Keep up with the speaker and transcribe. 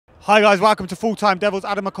Hi guys, welcome to Full Time Devils.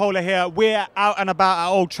 Adam McCullough here. We're out and about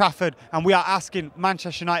at Old Trafford and we are asking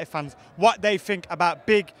Manchester United fans what they think about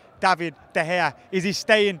big David De Gea. Is he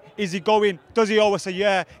staying? Is he going? Does he owe us a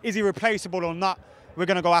year? Is he replaceable or not? We're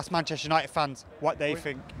going to go ask Manchester United fans what they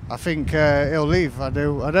think. I think he'll leave. I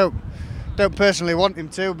don't personally want him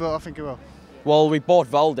to, but I think he will. Well, we bought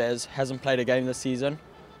Valdez, hasn't played a game this season.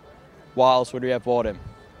 Why else would we have bought him?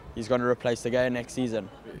 He's going to replace De Gea next season.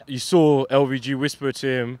 You saw LVG whisper to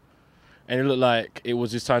him, and it looked like it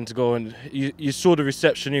was his time to go. And you saw the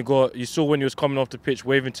reception he got. You saw when he was coming off the pitch,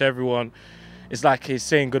 waving to everyone. It's like he's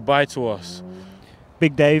saying goodbye to us.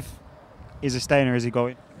 Big Dave, is he staying or is he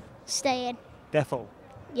going? Staying. Defo.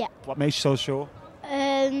 Yeah. What makes you so sure?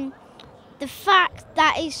 The fact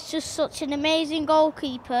that he's just such an amazing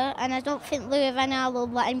goalkeeper, and I don't think Louis van Gaal will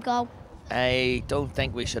let him go. I don't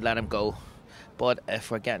think we should let him go. But if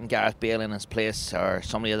we're getting Gareth Bale in his place or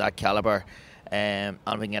somebody of that calibre, and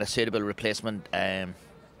we can get a suitable replacement, then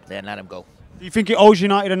let him go. Do you think he owes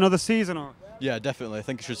United another season? Or? Yeah, definitely. I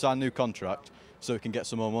think he should sign a new contract so he can get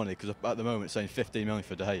some more money, because at the moment it's saying 15 million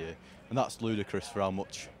for De Gea, and that's ludicrous for how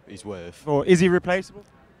much he's worth. Or is he replaceable?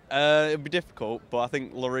 It'd be difficult, but I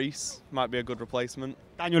think Lloris might be a good replacement.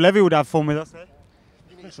 Daniel Levy would have fun with us, eh?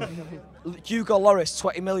 Hugo Lloris,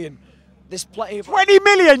 20 million. This plenty of 20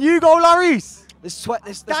 million, Hugo Lloris!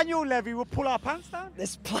 This Daniel Levy will pull our pants down.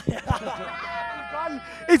 This player.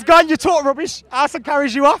 It's gone, you talk rubbish. Arsenal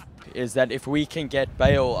carries you off. Is that if we can get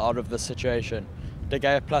Bale out of the situation, De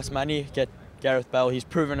Gea plus money, get Gareth Bale, he's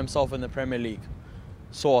proven himself in the Premier League.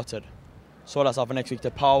 Sorted. Sort us out for next week. The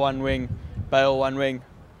Power one wing, Bale one wing,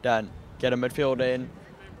 done. Get a midfielder in,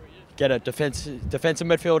 get a defensive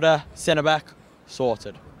midfielder, centre back,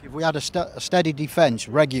 sorted. If we had a steady defence,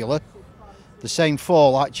 regular, the same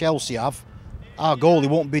four like Chelsea have, our goalie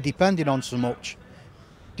won't be depending on so much.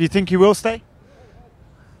 Do you think he will stay?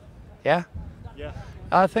 Yeah. Yeah.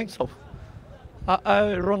 I think so.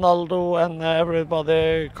 Ronaldo and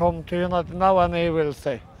everybody come to United now and he will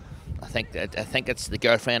stay. I think it's the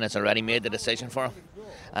girlfriend has already made the decision for him.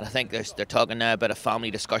 And I think they're talking now about a family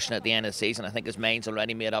discussion at the end of the season. I think his mind's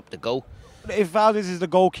already made up to go. If Valdez is the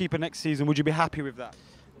goalkeeper next season, would you be happy with that?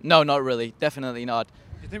 No, not really. Definitely not.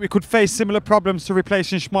 Do you think we could face similar problems to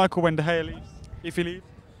replacing Schmeichel when De Gea leaves, if he leaves?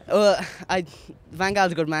 Well, Van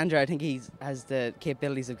Gaal's a good manager. I think he has the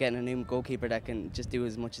capabilities of getting a new goalkeeper that can just do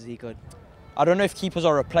as much as he could. I don't know if keepers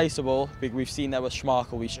are replaceable. We've seen that with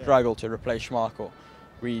Schmeichel. We struggled to replace Schmeichel.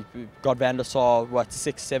 We got Van der Sar,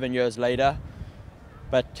 6-7 years later.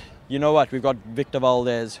 But you know what? We've got Victor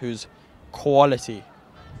Valdez, who's quality.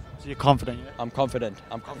 So you're confident, yeah? I'm confident.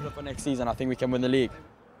 I'm confident for next season. I think we can win the league.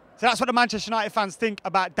 So that's what the Manchester United fans think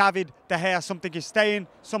about David De Gea. Something is staying.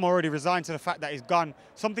 Some already resigned to the fact that he's gone.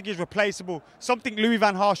 Something is replaceable. Something Louis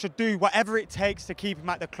van Gaal should do, whatever it takes to keep him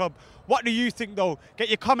at the club. What do you think, though? Get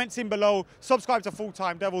your comments in below. Subscribe to Full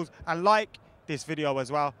Time Devils and like this video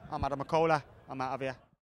as well. I'm Adam McCullough. I'm out of here.